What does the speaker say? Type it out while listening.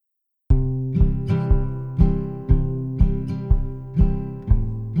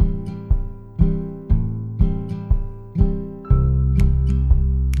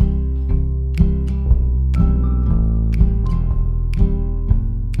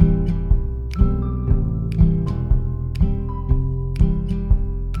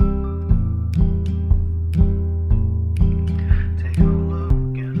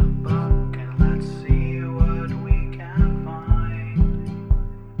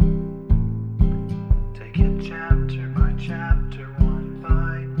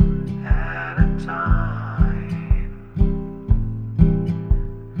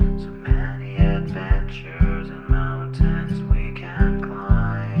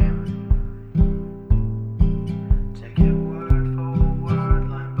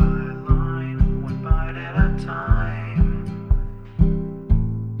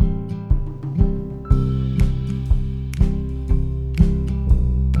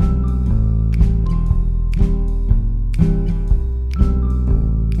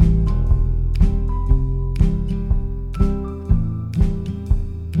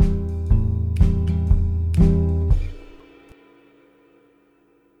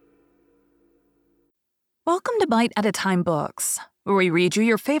Welcome to Bite at a Time Books, where we read you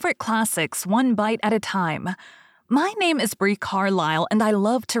your favorite classics one bite at a time. My name is Brie Carlisle, and I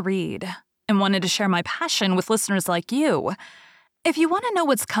love to read, and wanted to share my passion with listeners like you. If you want to know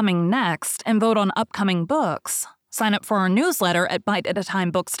what's coming next and vote on upcoming books, sign up for our newsletter at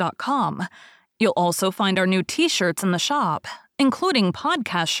biteatatimebooks.com. You'll also find our new t-shirts in the shop, including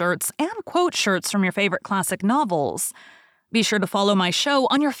podcast shirts and quote shirts from your favorite classic novels. Be sure to follow my show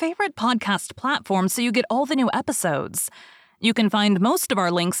on your favorite podcast platform so you get all the new episodes. You can find most of our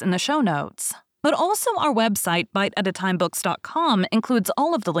links in the show notes, but also our website, biteatatimebooks.com, includes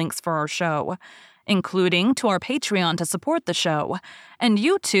all of the links for our show, including to our Patreon to support the show, and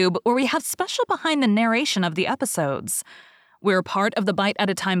YouTube, where we have special behind the narration of the episodes. We're part of the Bite at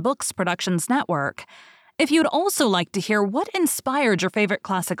a Time Books Productions Network. If you'd also like to hear what inspired your favorite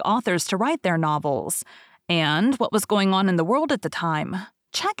classic authors to write their novels, and what was going on in the world at the time,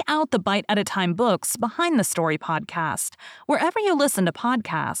 check out the Bite at a Time Books Behind the Story podcast, wherever you listen to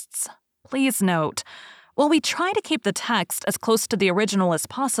podcasts. Please note, while we try to keep the text as close to the original as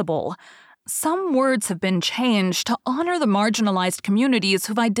possible, some words have been changed to honor the marginalized communities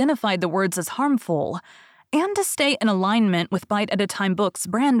who've identified the words as harmful, and to stay in alignment with Bite at a Time Books'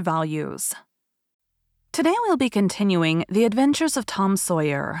 brand values. Today we'll be continuing The Adventures of Tom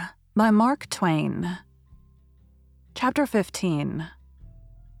Sawyer by Mark Twain. Chapter 15.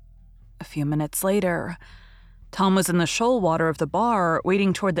 A few minutes later, Tom was in the shoal water of the bar,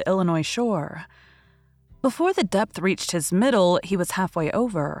 wading toward the Illinois shore. Before the depth reached his middle, he was halfway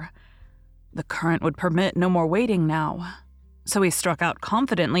over. The current would permit no more wading now, so he struck out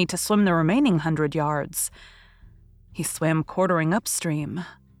confidently to swim the remaining 100 yards. He swam quartering upstream,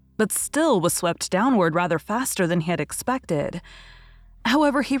 but still was swept downward rather faster than he had expected.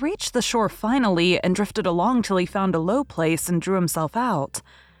 However, he reached the shore finally and drifted along till he found a low place and drew himself out.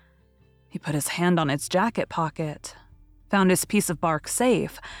 He put his hand on his jacket pocket, found his piece of bark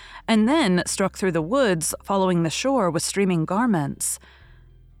safe, and then struck through the woods, following the shore with streaming garments.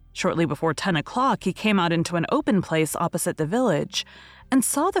 Shortly before 10 o'clock, he came out into an open place opposite the village and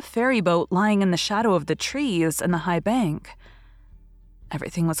saw the ferry boat lying in the shadow of the trees and the high bank.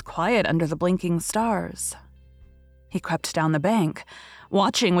 Everything was quiet under the blinking stars. He crept down the bank,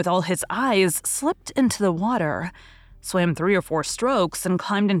 watching with all his eyes, slipped into the water, swam 3 or 4 strokes, and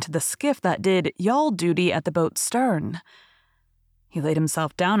climbed into the skiff that did yawl duty at the boat's stern. He laid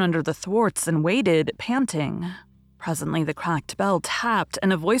himself down under the thwarts and waited, panting. Presently the cracked bell tapped,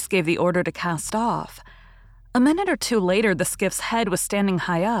 and a voice gave the order to cast off. A minute or two later, the skiff's head was standing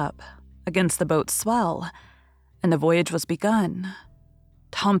high up, against the boat's swell, and the voyage was begun.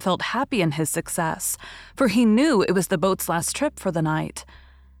 Tom felt happy in his success, for he knew it was the boat's last trip for the night.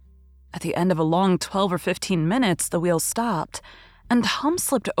 At the end of a long 12 or 15 minutes, the wheel stopped, and Tom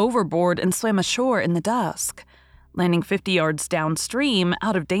slipped overboard and swam ashore in the dusk, landing 50 yards downstream,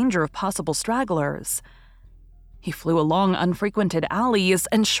 out of danger of possible stragglers. He flew along unfrequented alleys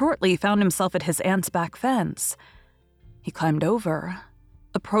and shortly found himself at his aunt's back fence. He climbed over,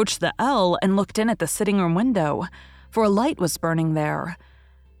 approached the L, and looked in at the sitting room window, for a light was burning there.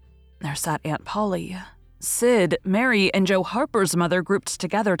 There sat Aunt Polly, Sid, Mary, and Joe Harper's mother grouped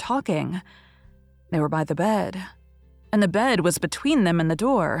together talking. They were by the bed, and the bed was between them and the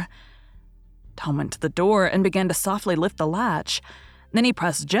door. Tom went to the door and began to softly lift the latch. Then he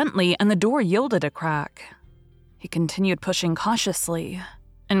pressed gently, and the door yielded a crack. He continued pushing cautiously,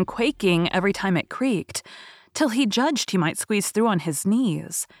 and quaking every time it creaked, till he judged he might squeeze through on his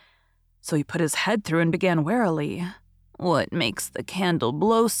knees. So he put his head through and began warily. "What makes the candle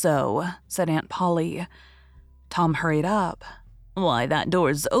blow so?" said Aunt Polly. Tom hurried up. "Why, that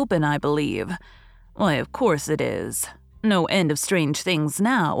door's open, I believe." "Why, of course it is. No end of strange things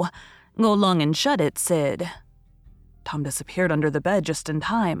now. Go along and shut it, Sid." Tom disappeared under the bed just in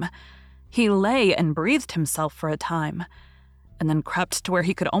time. He lay and breathed himself for a time, and then crept to where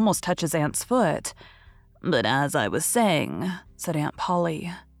he could almost touch his aunt's foot. "But as I was saying," said Aunt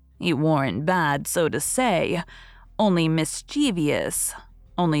Polly, "he warn't bad, so to say. Only mischievous.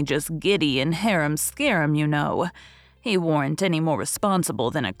 Only just giddy and harum-scarum, you know. He warn't any more responsible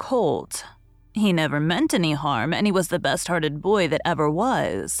than a colt. He never meant any harm, and he was the best-hearted boy that ever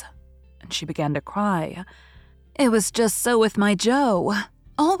was." And she began to cry. "It was just so with my Joe.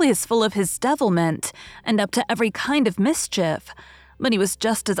 Always full of his devilment, and up to every kind of mischief. But he was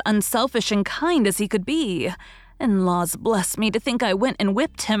just as unselfish and kind as he could be. And laws bless me to think I went and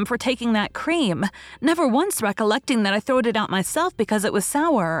whipped him for taking that cream, never once recollecting that I throwed it out myself because it was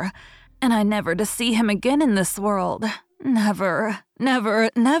sour. And I never to see him again in this world. Never, never,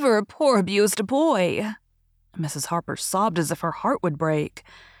 never, poor abused boy." Mrs. Harper sobbed as if her heart would break.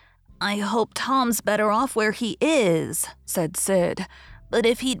 "I hope Tom's better off where he is," said Sid. "But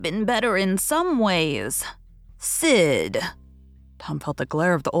if he'd been better in some ways." "Sid." Tom felt the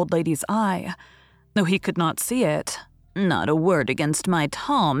glare of the old lady's eye, though he could not see it. "Not a word against my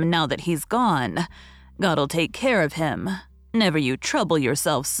Tom now that he's gone. God'll take care of him. Never you trouble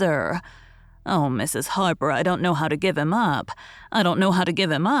yourself, sir. Oh, Mrs. Harper, I don't know how to give him up. I don't know how to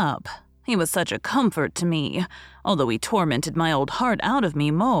give him up. He was such a comfort to me, although he tormented my old heart out of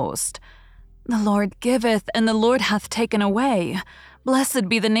me most. The Lord giveth, and the Lord hath taken away. Blessed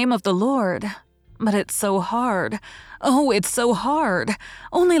be the name of the Lord. But it's so hard. Oh, it's so hard.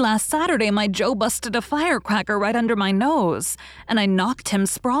 Only last Saturday my Joe busted a firecracker right under my nose, and I knocked him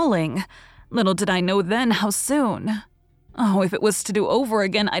sprawling. Little did I know then how soon. Oh, if it was to do over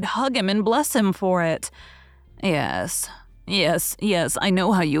again, I'd hug him and bless him for it. Yes, I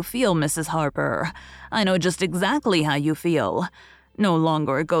know how you feel, Mrs. Harper. I know just exactly how you feel. No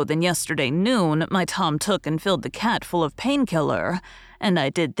longer ago than yesterday noon, my Tom took and filled the cat full of painkiller, and I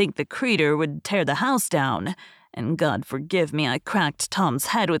did think the creetur would tear the house down, and God forgive me, I cracked Tom's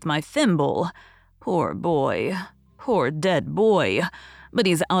head with my thimble. Poor boy. Poor dead boy. But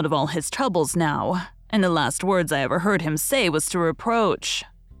he's out of all his troubles now, and the last words I ever heard him say was to reproach."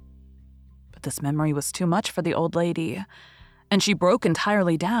 But this memory was too much for the old lady, and she broke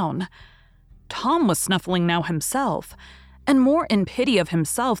entirely down. Tom was snuffling now himself, and more in pity of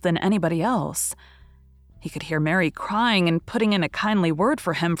himself than anybody else. He could hear Mary crying and putting in a kindly word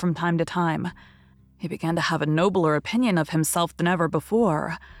for him from time to time. He began to have a nobler opinion of himself than ever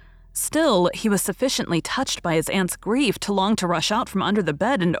before. Still, he was sufficiently touched by his aunt's grief to long to rush out from under the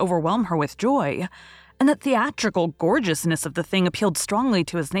bed and overwhelm her with joy, and the theatrical gorgeousness of the thing appealed strongly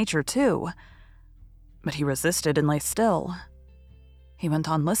to his nature too. But he resisted and lay still. He went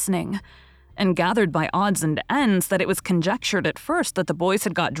on listening, and gathered by odds and ends that it was conjectured at first that the boys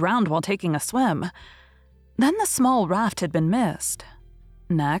had got drowned while taking a swim. Then the small raft had been missed.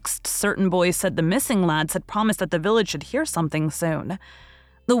 Next, certain boys said the missing lads had promised that the village should hear something soon.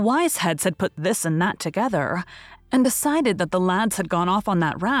 The wise heads had put this and that together, and decided that the lads had gone off on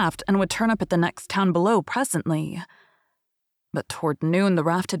that raft and would turn up at the next town below presently. But toward noon the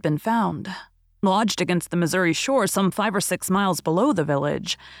raft had been found, lodged against the Missouri shore some 5 or 6 miles below the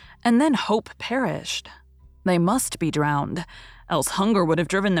village, and then hope perished. They must be drowned, else hunger would have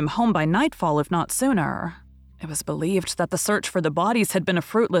driven them home by nightfall if not sooner. It was believed that the search for the bodies had been a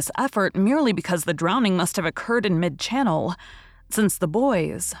fruitless effort merely because the drowning must have occurred in mid-channel, since the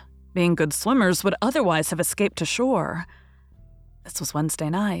boys, being good swimmers, would otherwise have escaped to shore. This was Wednesday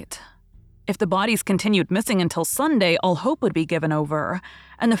night. If the bodies continued missing until Sunday, all hope would be given over,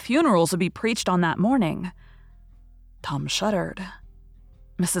 and the funerals would be preached on that morning. Tom shuddered.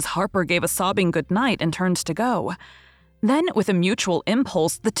 Mrs. Harper gave a sobbing good night and turned to go. Then, with a mutual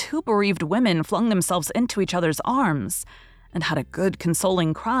impulse, the 2 bereaved women flung themselves into each other's arms and had a good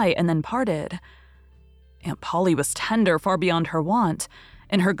consoling cry and then parted. Aunt Polly was tender far beyond her wont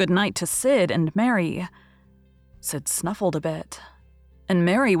in her good night to Sid and Mary. Sid snuffled a bit, and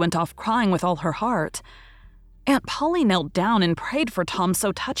Mary went off crying with all her heart. Aunt Polly knelt down and prayed for Tom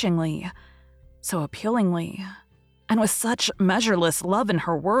so touchingly, so appealingly, and with such measureless love in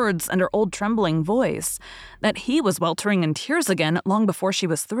her words and her old trembling voice that he was weltering in tears again long before she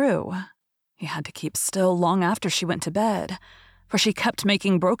was through. He had to keep still long after she went to bed, for she kept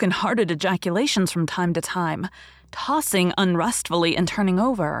making broken-hearted ejaculations from time to time, tossing unrestfully and turning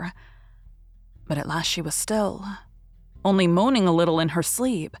over. But at last she was still, only moaning a little in her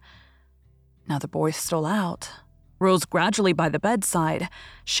sleep. Now the boy stole out, rose gradually by the bedside,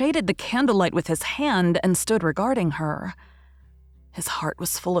 shaded the candlelight with his hand, and stood regarding her. His heart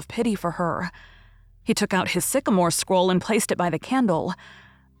was full of pity for her. He took out his sycamore scroll and placed it by the candle,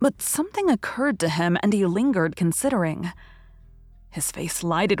 but something occurred to him and he lingered considering. His face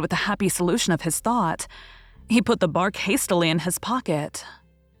lighted with the happy solution of his thought. He put the bark hastily in his pocket.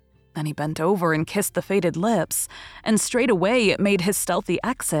 Then he bent over and kissed the faded lips, and straightway made his stealthy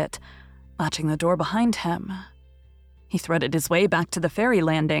exit, latching the door behind him. He threaded his way back to the ferry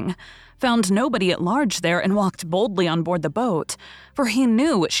landing, found nobody at large there, and walked boldly on board the boat, for he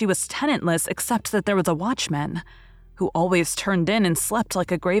knew she was tenantless except that there was a watchman, who always turned in and slept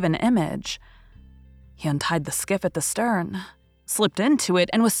like a graven image. He untied the skiff at the stern, slipped into it,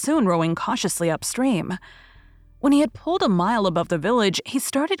 and was soon rowing cautiously upstream. When he had pulled a mile above the village, he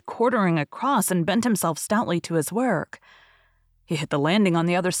started quartering across and bent himself stoutly to his work. He hit the landing on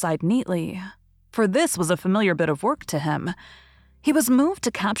the other side neatly, for this was a familiar bit of work to him. He was moved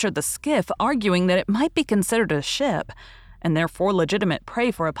to capture the skiff, arguing that it might be considered a ship, and therefore legitimate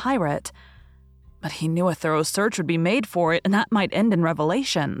prey for a pirate. But he knew a thorough search would be made for it, and that might end in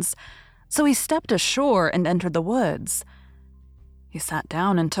revelations. So he stepped ashore and entered the woods. He sat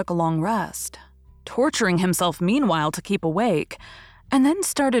down and took a long rest, torturing himself meanwhile to keep awake, and then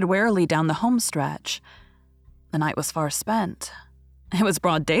started warily down the homestretch. The night was far spent. It was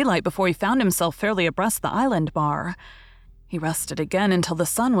broad daylight before he found himself fairly abreast the island bar. He rested again until the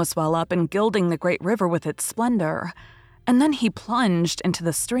sun was well up and gilding the great river with its splendor, and then he plunged into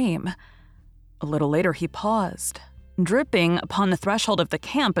the stream. A little later he paused, dripping upon the threshold of the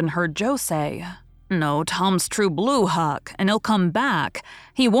camp, and heard Joe say, "No, Tom's true blue, Huck, and he'll come back.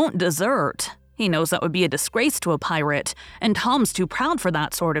 He won't desert. He knows that would be a disgrace to a pirate, and Tom's too proud for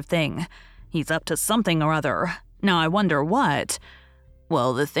that sort of thing. He's up to something or other. Now I wonder what.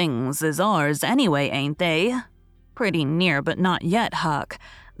 Well, the things is ours anyway, ain't they?" "Pretty near, but not yet, Huck.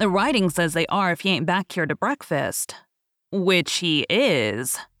 The writing says they are if he ain't back here to breakfast." "Which he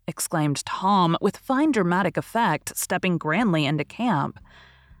is," exclaimed Tom with fine dramatic effect, stepping grandly into camp.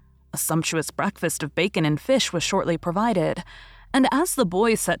 A sumptuous breakfast of bacon and fish was shortly provided, and as the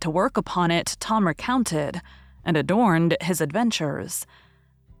boys set to work upon it, Tom recounted and adorned his adventures.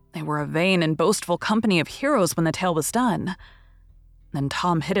 They were a vain and boastful company of heroes when the tale was done. Then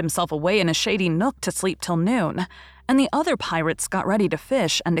Tom hid himself away in a shady nook to sleep till noon, and the other pirates got ready to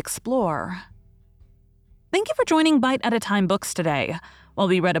fish and explore. Thank you for joining Bite at a Time Books today, while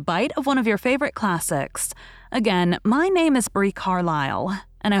we read a bite of one of your favorite classics. Again, my name is Brie Carlisle,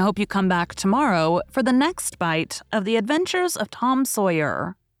 and I hope you come back tomorrow for the next bite of The Adventures of Tom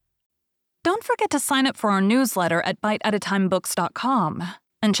Sawyer. Don't forget to sign up for our newsletter at biteatatimebooks.com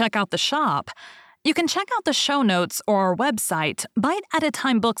and check out the shop. You can check out the show notes or our website,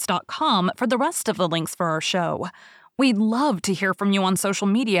 biteatatimebooks.com, for the rest of the links for our show. We'd love to hear from you on social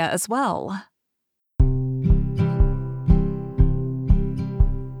media as well.